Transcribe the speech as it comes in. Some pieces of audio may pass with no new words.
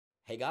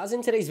Hey guys,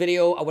 in today's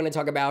video, I want to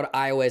talk about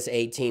iOS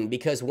 18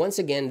 because once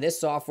again, this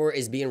software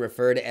is being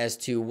referred as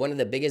to one of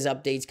the biggest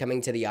updates coming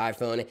to the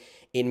iPhone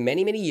in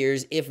many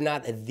years, if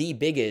not the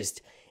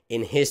biggest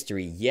in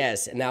history.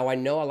 Yes. Now, I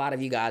know a lot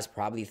of you guys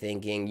probably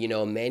thinking,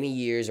 many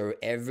years or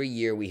every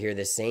year we hear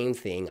the same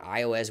thing.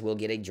 iOS will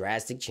get a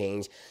drastic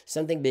change.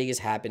 Something big is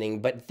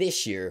happening. But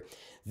this year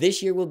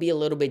will be a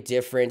little bit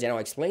different, and I'll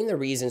explain the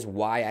reasons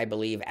why I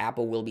believe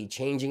Apple will be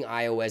changing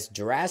iOS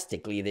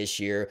drastically this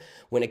year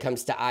when it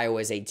comes to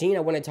iOS 18.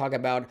 I want to talk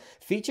about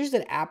features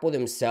that Apple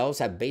themselves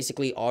have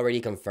basically already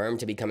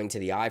confirmed to be coming to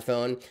the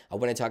iPhone. I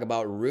want to talk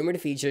about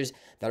rumored features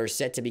that are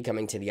set to be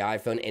coming to the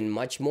iPhone and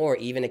much more,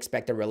 even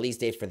expect a release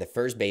date for the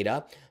first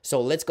beta.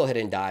 So let's go ahead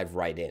and dive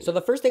right in. So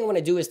the first thing I want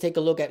to do is take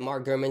a look at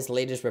Mark Gurman's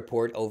latest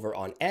report over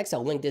on X.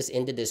 I'll link this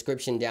in the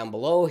description down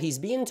below. He's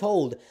being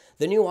told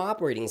the new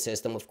operating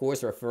system, of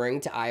course,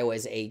 referring to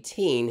iOS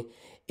 18,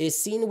 is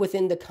seen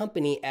within the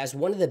company as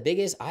one of the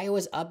biggest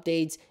iOS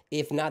updates,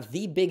 if not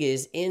the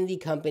biggest, in the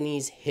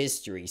company's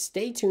history.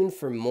 Stay tuned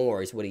for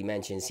more is what he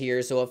mentions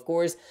here. So of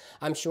course,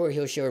 I'm sure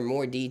he'll share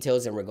more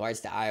details in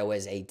regards to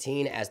iOS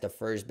 18 as the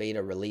first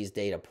beta release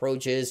date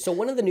approaches. So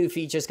one of the new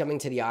features coming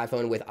to the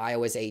iPhone with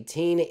iOS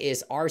 18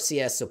 is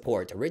RCS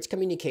support, Rich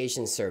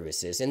Communication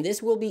Services, and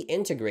this will be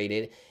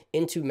integrated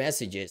into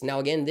messages. Now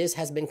again, this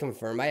has been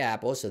confirmed by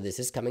Apple, so this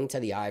is coming to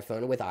the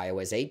iPhone with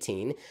iOS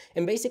 18,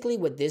 and basically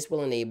what this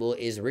will enable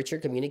is richer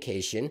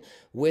communication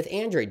with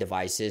Android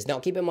devices. Now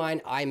keep in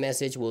mind,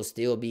 iMessage will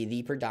still be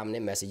the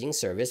predominant messaging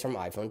service from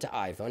iPhone to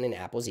iPhone in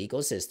Apple's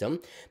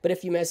ecosystem, but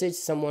if you message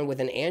someone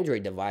with an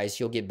Android device,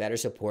 you'll get better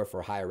support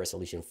for higher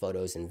resolution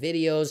photos and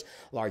videos,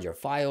 larger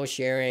file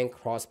sharing,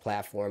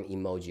 cross-platform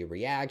emoji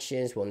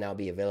reactions will now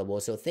be available.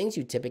 So things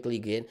you typically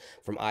get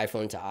from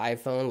iPhone to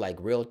iPhone, like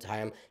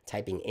real-time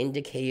typing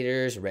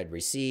indicators, read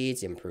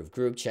receipts, improved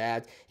group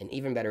chat, and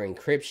even better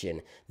encryption.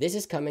 This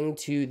is coming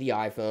to the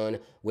iPhone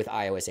with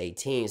iOS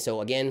 18. So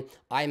again,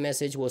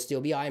 iMessage will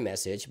still be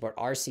iMessage, but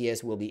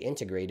RCS will be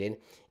integrated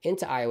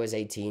into iOS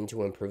 18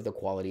 to improve the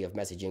quality of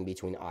messaging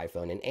between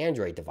iPhone and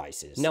Android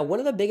devices. Now, one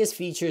of the biggest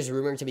features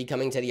rumored to be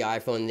coming to the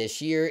iPhone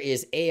this year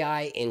is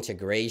AI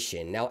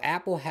integration. Now,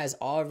 Apple has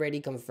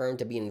already confirmed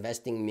to be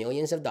investing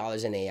millions of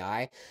dollars in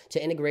AI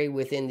to integrate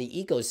within the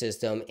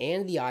ecosystem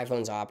and the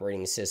iPhone's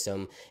operating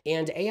system.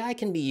 And AI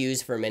can be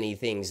used for many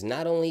things,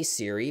 not only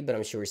Siri, but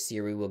I'm sure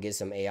Siri will get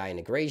some AI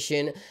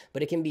integration,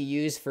 but it can be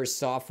used for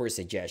software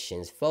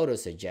suggestions, photo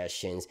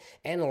suggestions,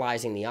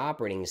 analyzing the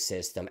operating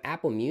system,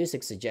 Apple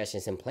Music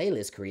suggestions, and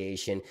playlist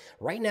creation.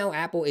 Right now,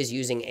 Apple is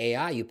using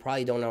AI. You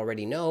probably don't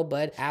already know,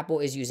 but Apple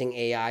is using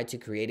AI to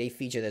create a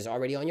feature that's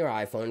already on your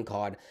iPhone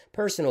called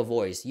Personal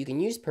Voice. You can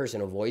use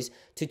Personal Voice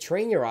to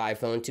train your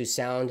iPhone to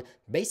sound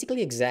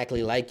basically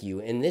exactly like you,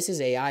 and this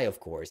is AI, of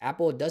course.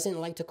 Apple doesn't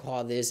like to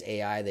call this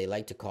AI. They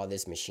like to call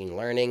this machine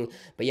learning.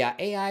 But yeah,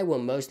 AI will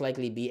most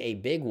likely be a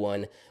big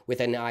one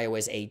within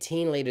iOS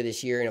 18 later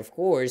this year, and of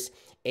course,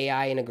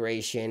 AI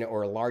integration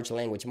or large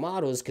language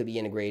models could be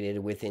integrated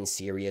within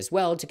Siri as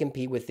well to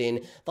compete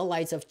within the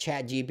likes of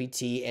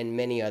ChatGPT and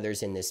many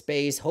others in this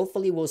space.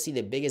 Hopefully, we'll see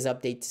the biggest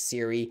update to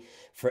Siri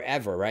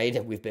forever,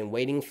 right? We've been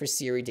waiting for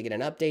Siri to get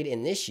an update,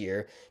 and this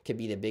year could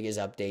be the biggest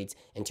updates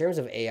in terms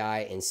of AI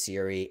and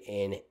Siri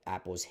in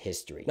Apple's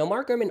history. Now,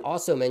 Mark Gurman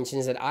also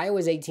mentions that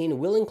iOS 18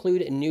 will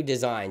include new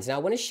designs. Now, I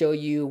want to show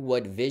you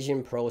what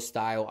Vision Pro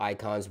style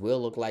icons will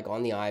look like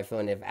on the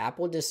iPhone if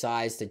Apple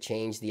decides to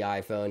change the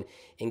iPhone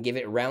and give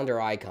it rounder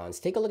icons.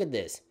 Take a look at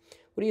this.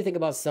 What do you think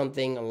about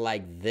something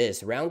like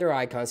this? Rounder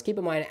icons. Keep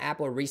in mind,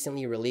 Apple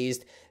recently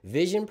released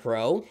Vision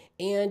Pro,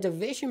 and the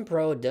Vision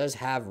Pro does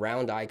have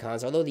round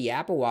icons, although the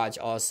Apple Watch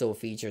also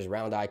features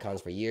round icons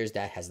for years.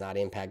 That has not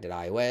impacted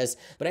iOS,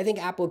 but I think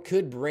Apple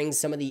could bring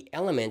some of the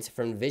elements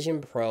from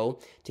Vision Pro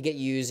to get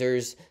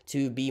users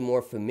to be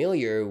more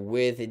familiar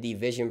with the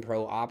Vision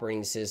Pro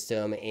operating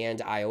system and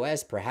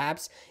iOS.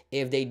 Perhaps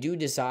if they do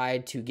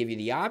decide to give you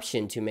the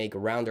option to make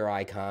rounder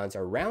icons,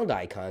 or round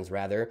icons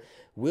rather,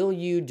 will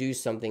you do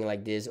something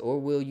like this, or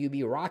will you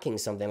be rocking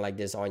something like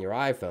this on your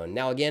iPhone?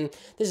 Now again,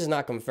 this is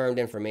not confirmed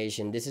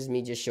information. This is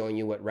me just showing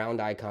you what round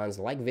icons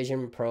like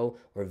Vision Pro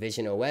or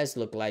Vision OS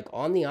look like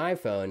on the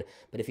iPhone.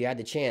 But if you had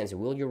the chance,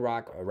 will you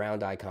rock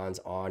round icons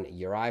on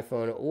your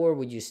iPhone, or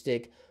would you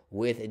stick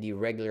with the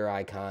regular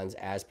icons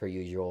as per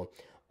usual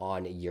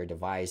on your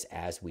device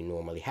as we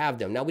normally have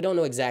them? Now, we don't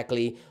know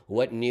exactly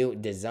what new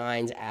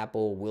designs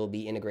Apple will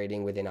be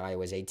integrating within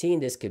iOS 18.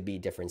 This could be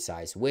different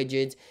size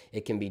widgets.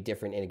 It can be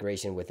different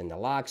integration within the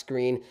lock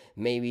screen,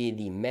 maybe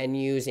the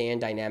menus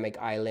and dynamic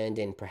island,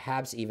 and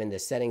perhaps even the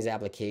settings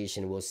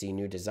application will see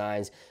new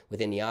designs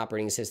within the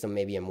operating system,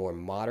 maybe a more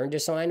modern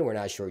design. We're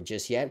not sure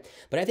just yet,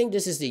 but I think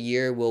this is the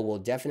year where we'll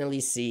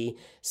definitely see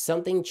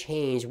something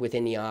change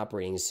within the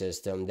operating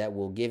system that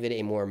will give it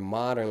a more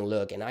modern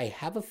look. And I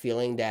have a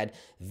feeling that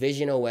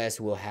Vision OS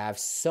will have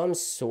some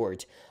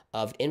sort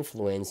of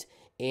influence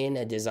in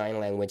a design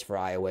language for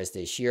iOS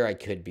this year. I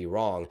could be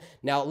wrong.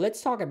 Now,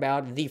 let's talk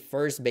about the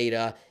first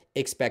beta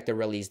expect a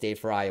release date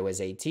for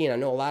iOS 18. I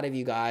know a lot of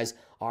you guys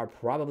are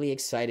probably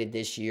excited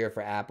this year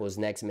for Apple's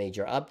next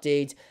major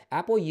update.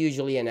 Apple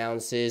usually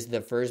announces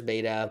the first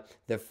beta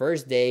the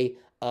first day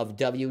of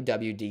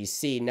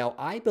WWDC. Now,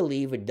 I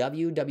believe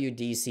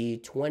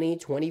WWDC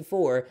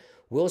 2024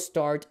 will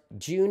start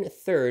June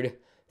 3rd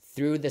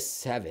through the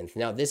 7th.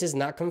 Now, this is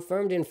not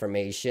confirmed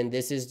information.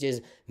 This is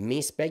just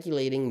me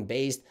speculating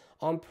based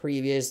on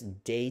previous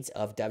dates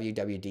of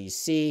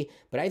WWDC,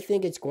 but I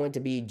think it's going to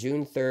be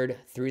June 3rd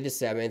through the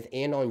 7th,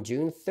 and on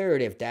June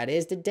 3rd, if that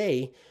is the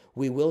day,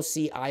 we will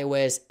see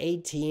iOS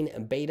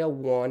 18 Beta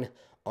 1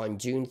 on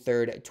June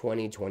 3rd,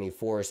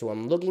 2024. So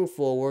I'm looking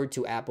forward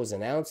to Apple's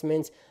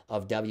announcement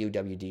of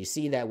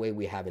WWDC. That way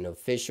we have an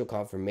official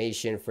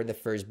confirmation for the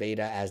first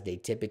beta, as they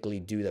typically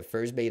do the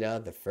first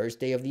beta the first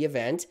day of the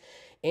event.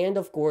 And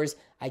of course,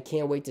 I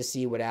can't wait to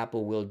see what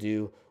Apple will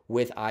do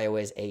with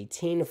iOS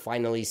 18,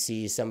 finally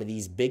see some of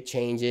these big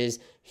changes,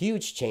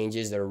 huge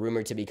changes that are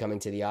rumored to be coming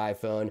to the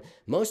iPhone,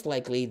 most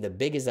likely the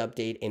biggest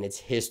update in its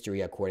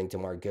history, according to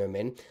Mark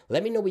Gurman.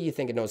 Let me know what you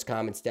think in those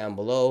comments down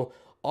below.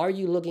 Are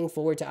you looking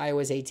forward to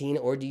iOS 18,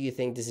 or do you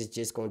think this is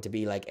just going to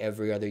be like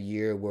every other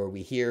year where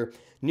we hear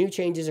new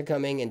changes are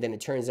coming and then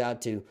it turns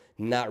out to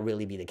not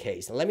really be the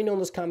case? Let me know in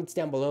those comments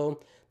down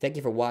below. Thank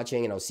you for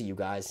watching, and I'll see you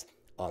guys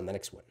on the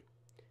next one.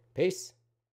 Peace.